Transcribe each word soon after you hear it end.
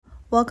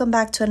Welcome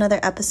back to another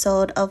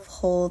episode of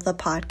Whole the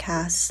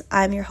Podcast.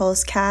 I'm your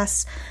host,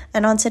 Cass,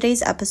 and on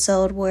today's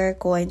episode, we're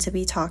going to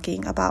be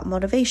talking about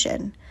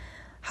motivation,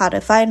 how to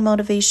find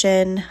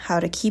motivation, how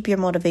to keep your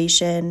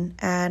motivation,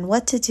 and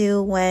what to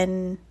do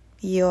when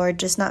you're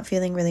just not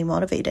feeling really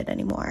motivated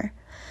anymore.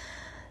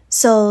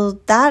 So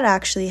that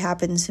actually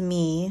happened to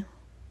me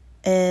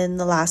in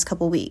the last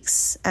couple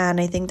weeks,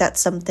 and I think that's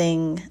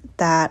something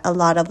that a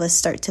lot of us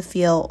start to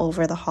feel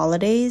over the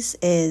holidays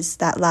is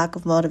that lack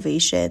of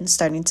motivation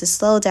starting to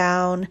slow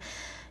down,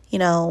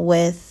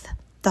 with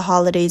the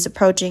holidays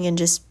approaching and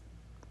just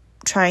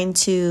trying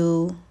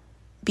to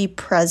be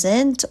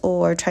present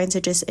or trying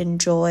to just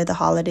enjoy the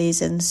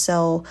holidays, and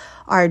so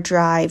our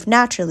drive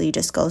naturally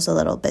just goes a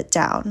little bit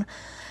down.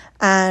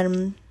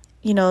 And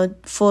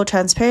full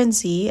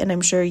transparency, and I'm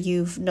sure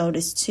you've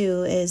noticed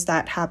too, is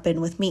that happened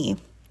with me.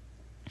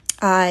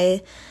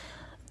 I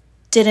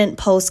didn't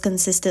post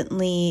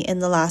consistently in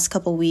the last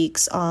couple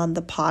weeks on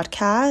the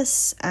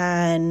podcast,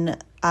 and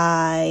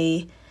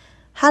I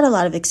had a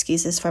lot of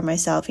excuses for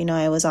myself.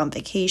 I was on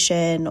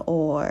vacation,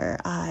 or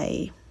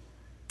I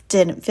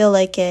didn't feel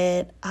like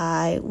it.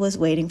 I was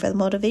waiting for the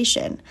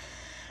motivation.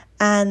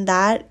 And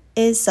that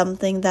is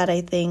something that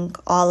I think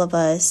all of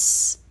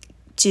us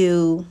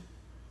do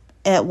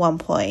at one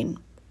point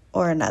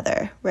or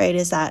another, right?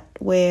 Is that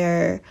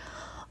we're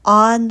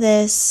on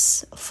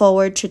this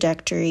forward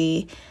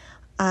trajectory,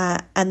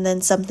 and then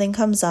something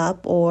comes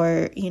up,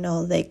 or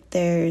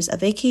there's a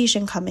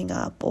vacation coming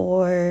up,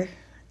 or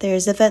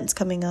there's events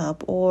coming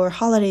up, or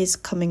holidays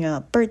coming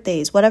up,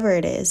 birthdays, whatever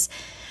it is,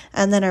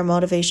 and then our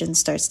motivation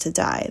starts to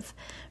dive,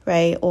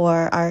 right?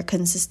 Or our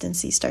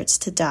consistency starts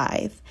to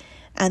dive.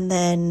 And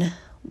then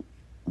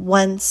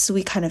once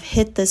we kind of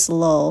hit this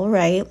lull,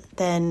 right,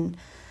 then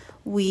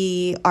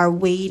we are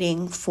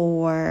waiting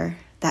for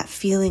that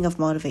feeling of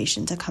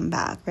motivation to come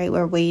back, right?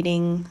 We're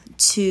waiting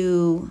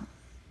to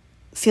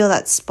feel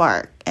that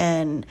spark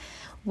and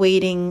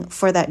waiting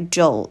for that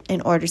jolt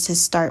in order to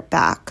start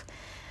back.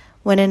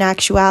 When in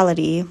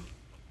actuality,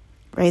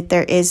 right,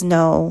 there is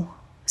no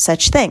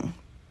such thing.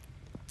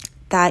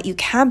 That you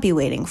can't be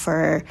waiting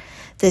for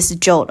this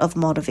jolt of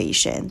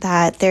motivation,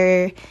 that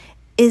there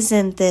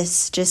isn't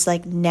this just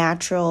like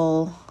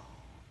natural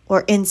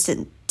or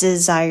instant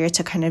desire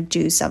to kind of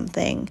do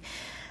something.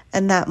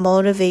 And that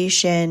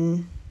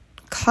motivation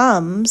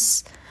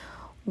comes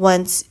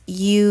once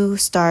you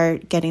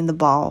start getting the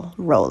ball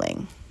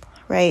rolling,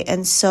 right?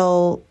 And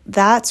so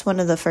that's one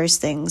of the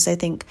first things, I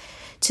think,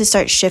 to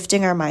start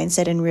shifting our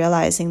mindset and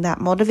realizing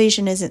that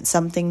motivation isn't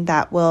something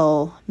that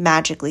will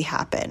magically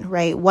happen,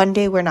 right? One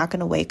day we're not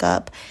going to wake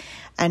up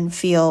and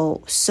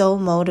feel so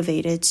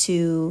motivated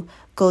to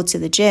go to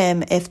the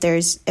gym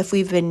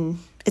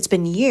it's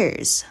been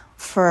years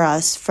for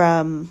us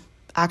from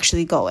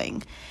actually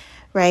going,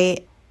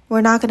 right?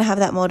 We're not going to have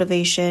that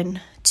motivation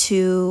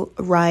to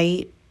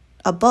write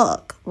a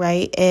book,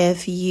 right?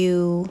 If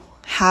you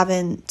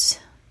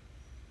haven't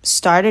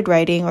started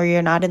writing, or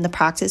you're not in the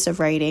practice of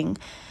writing,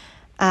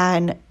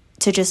 and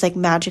to just like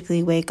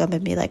magically wake up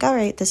and be like, all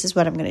right, this is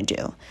what I'm going to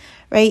do,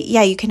 right?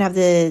 Yeah, you can have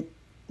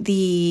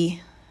the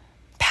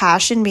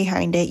passion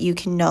behind it. You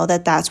can know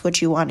that that's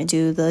what you want to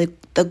do,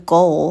 the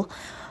goal,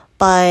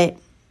 but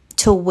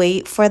to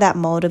wait for that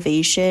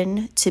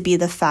motivation to be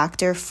the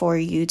factor for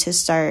you to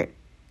start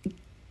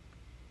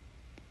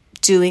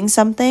doing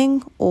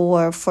something,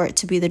 or for it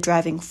to be the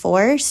driving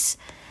force,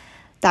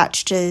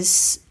 that's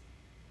just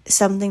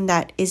something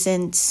that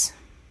isn't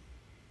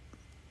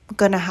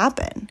gonna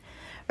happen,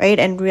 right?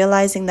 And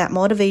realizing that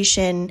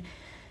motivation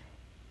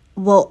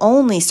will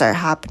only start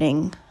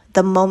happening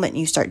the moment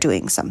you start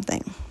doing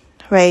something,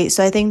 right?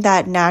 So I think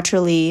that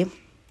naturally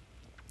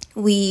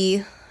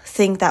we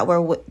think that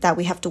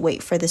we have to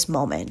wait for this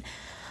moment,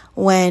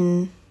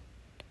 when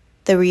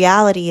the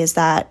reality is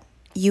that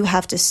you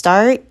have to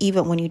start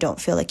even when you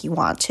don't feel like you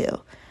want to,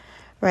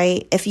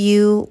 right? If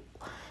you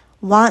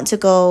want to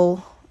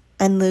go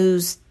and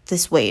lose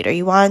this weight, or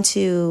you want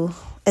to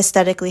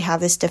aesthetically have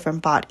this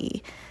different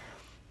body,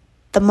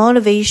 the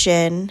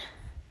motivation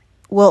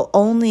will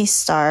only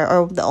start,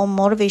 or the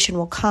motivation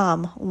will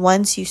come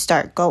once you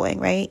start going,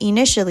 right?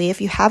 Initially,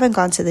 if you haven't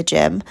gone to the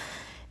gym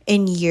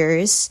in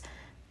years,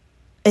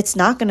 it's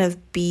not going to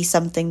be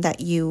something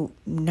that you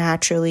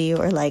naturally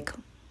or like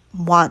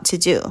want to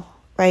do,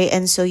 right?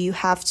 And so you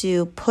have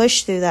to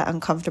push through that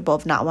uncomfortable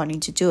of not wanting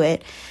to do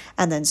it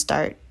and then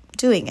start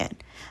doing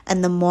it.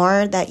 And the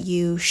more that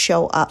you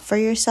show up for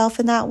yourself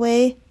in that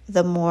way,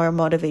 the more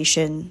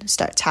motivation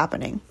starts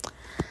happening.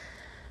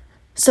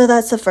 So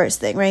that's the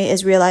first thing, right?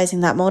 Is realizing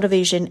that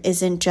motivation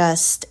isn't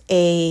just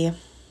a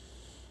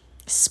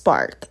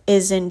spark,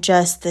 isn't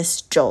just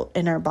this jolt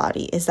in our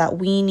body, is that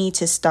we need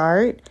to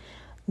start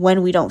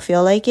when we don't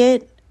feel like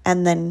it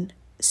and then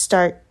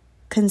start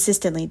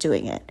consistently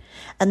doing it.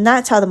 And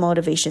that's how the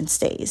motivation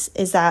stays,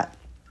 is that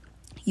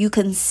you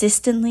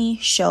consistently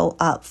show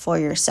up for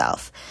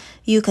yourself.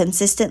 You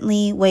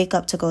consistently wake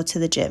up to go to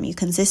the gym. You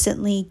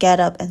consistently get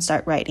up and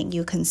start writing.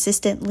 You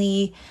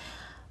consistently,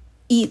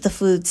 eat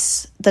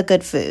the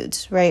good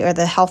foods, right? Or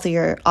the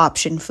healthier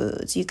option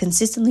foods. You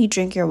consistently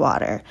drink your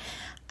water.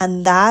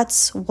 And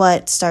that's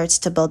what starts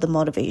to build the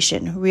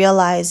motivation,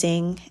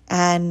 realizing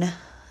and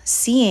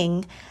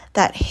seeing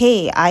that,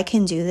 hey, I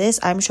can do this.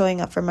 I'm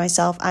showing up for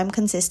myself. I'm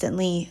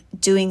consistently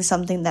doing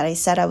something that I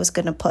said I was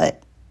going to put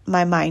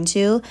my mind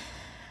to.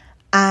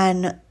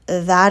 And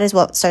that is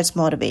what starts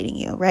motivating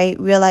you, right?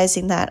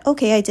 Realizing that,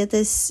 okay, I did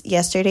this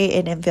yesterday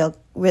and it felt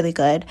really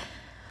good,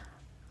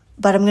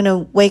 but I'm going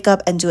to wake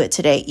up and do it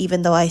today,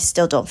 even though I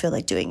still don't feel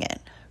like doing it,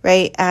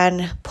 right?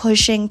 And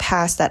pushing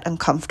past that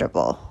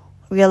uncomfortable,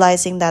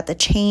 realizing that the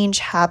change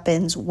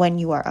happens when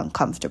you are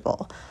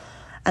uncomfortable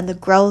and the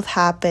growth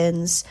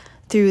happens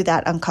through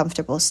that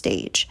uncomfortable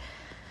stage.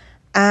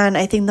 And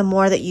I think the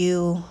more that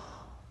you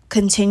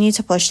continue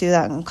to push through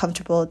that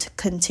uncomfortable, to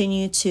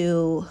continue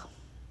to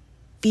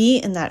be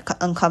in that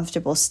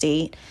uncomfortable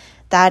state,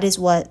 that is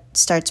what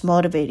starts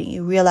motivating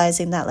you,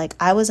 realizing that like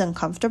I was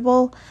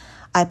uncomfortable,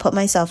 I put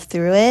myself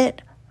through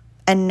it,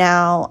 and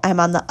now I'm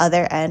on the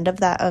other end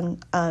of that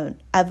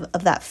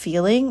of that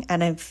feeling,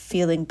 and I'm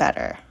feeling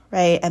better,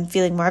 right? I'm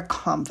feeling more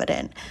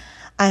confident.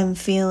 I'm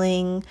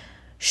feeling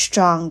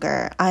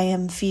stronger. I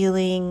am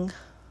feeling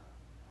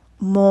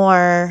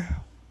more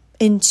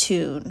in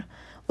tune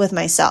with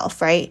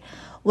myself, right?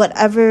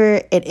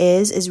 Whatever it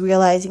is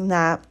realizing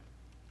that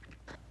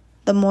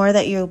the more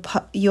that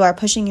you are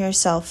pushing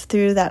yourself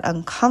through that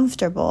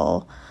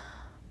uncomfortable,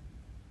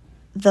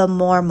 the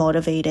more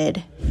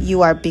motivated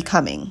you are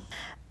becoming.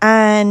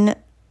 And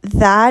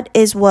that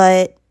is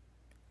what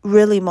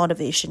really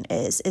motivation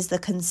is the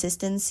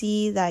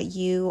consistency that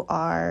you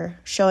are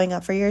showing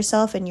up for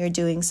yourself and you're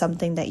doing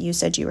something that you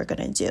said you were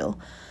going to do.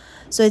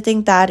 So I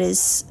think that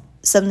is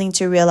something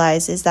to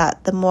realize, is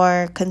that the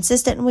more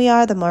consistent we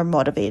are, the more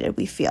motivated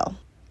we feel.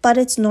 But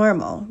it's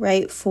normal,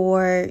 right,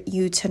 for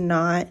you to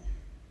not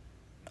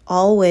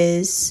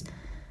always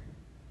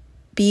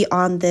be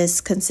on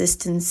this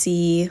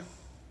consistency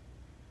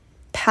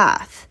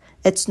path.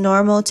 It's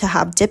normal to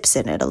have dips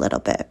in it a little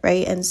bit,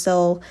 right? And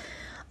so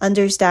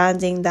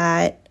understanding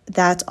that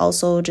that's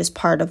also just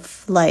part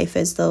of life,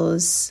 is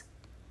those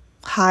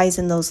highs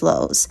and those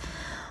lows.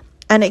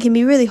 And it can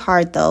be really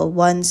hard though,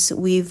 once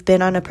we've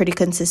been on a pretty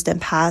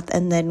consistent path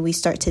and then we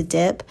start to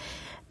dip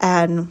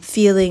and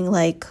feeling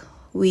like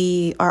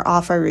we are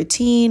off our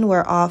routine,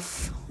 we're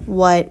off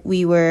what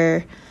we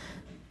were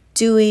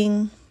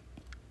doing.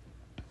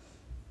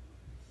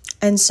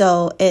 And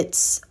so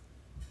it's,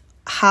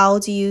 how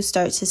do you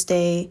start to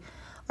stay,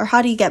 or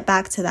how do you get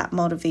back to that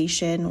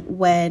motivation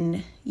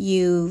when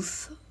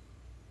you've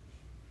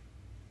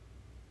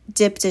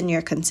dipped in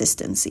your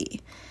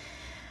consistency?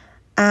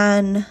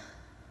 And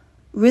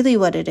really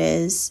what it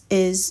is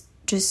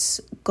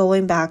just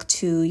going back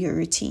to your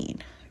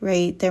routine,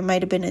 right? There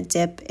might have been a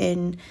dip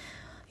in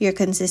your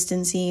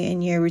consistency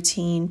in your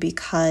routine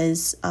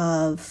because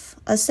of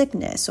a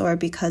sickness or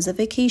because a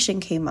vacation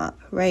came up,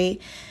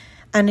 right?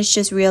 And it's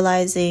just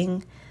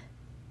realizing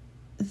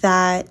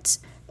that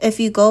if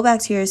you go back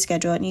to your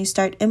schedule and you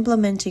start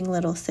implementing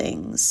little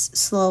things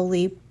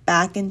slowly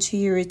back into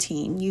your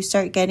routine, you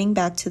start getting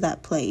back to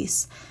that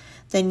place,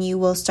 then you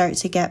will start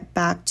to get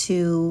back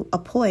to a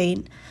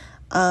point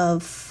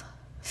of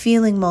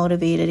feeling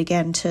motivated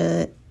again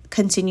to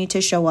continue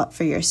to show up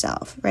for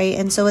yourself, right?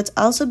 And so it's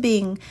also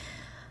giving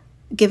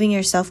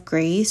yourself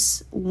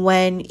grace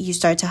when you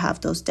start to have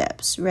those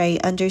dips,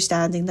 right?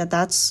 Understanding that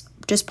that's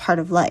just part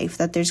of life,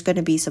 that there's going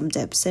to be some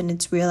dips, and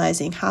it's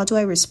realizing, how do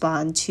I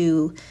respond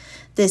to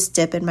this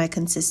dip in my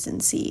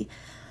consistency?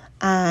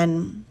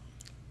 And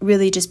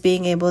really just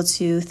being able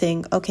to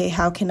think, okay,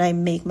 how can I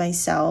make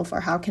myself, or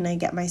how can I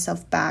get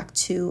myself back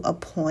to a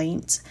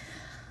point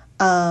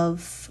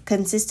of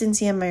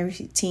consistency in my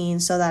routine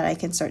so that I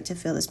can start to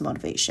feel this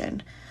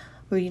motivation?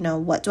 Or,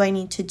 what do I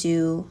need to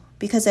do?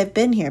 Because I've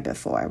been here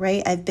before,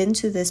 right? I've been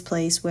to this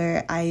place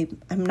where I'm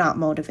not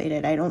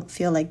motivated. I don't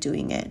feel like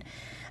doing it.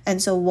 And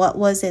so what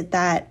was it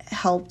that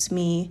helped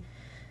me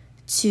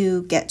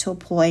to get to a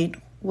point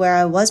where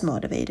I was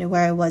motivated,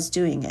 where I was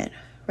doing it,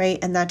 right?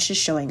 And that's just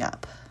showing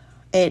up.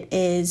 It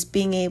is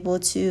being able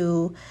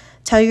to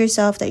tell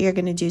yourself that you're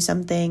going to do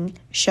something,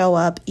 show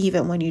up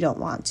even when you don't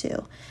want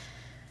to.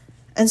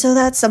 And so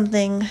that's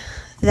something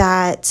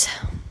that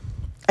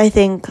I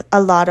think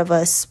a lot of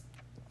us,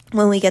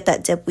 when we get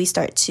that dip, we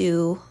start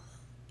to,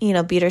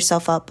 beat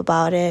ourselves up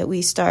about it.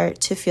 We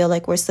start to feel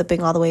like we're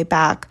slipping all the way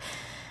back,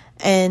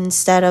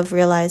 instead of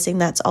realizing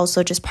that's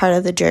also just part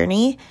of the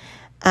journey,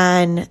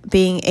 and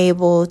being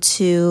able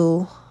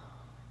to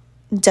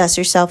dust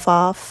yourself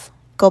off,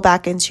 go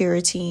back into your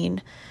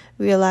routine,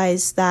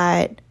 realize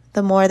that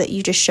the more that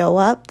you just show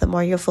up, the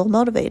more you'll feel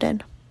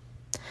motivated.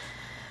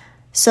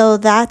 So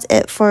that's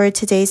it for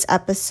today's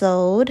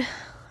episode.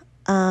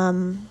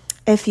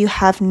 If you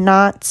have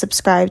not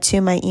subscribed to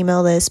my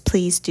email list,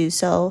 please do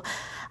so.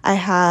 I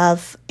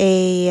have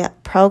a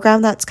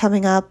program that's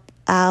coming up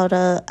at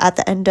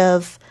the end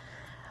of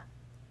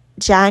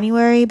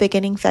January,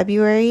 beginning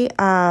February.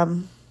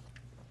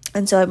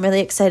 And so I'm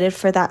really excited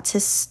for that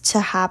to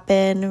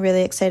happen,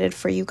 really excited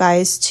for you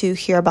guys to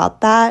hear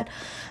about that.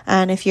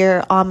 And if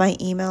you're on my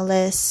email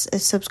list,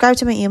 subscribe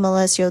to my email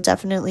list, you'll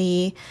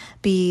definitely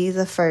be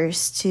the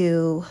first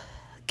to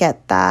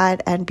get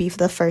that and be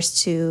the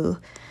first to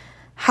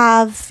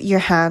have your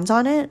hands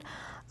on it.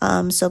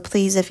 So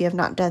please, if you have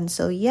not done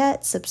so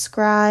yet,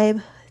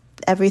 subscribe.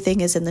 Everything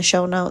is in the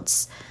show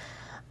notes.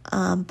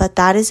 But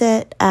that is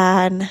it.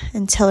 And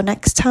until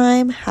next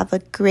time, have a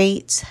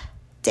great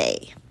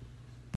day.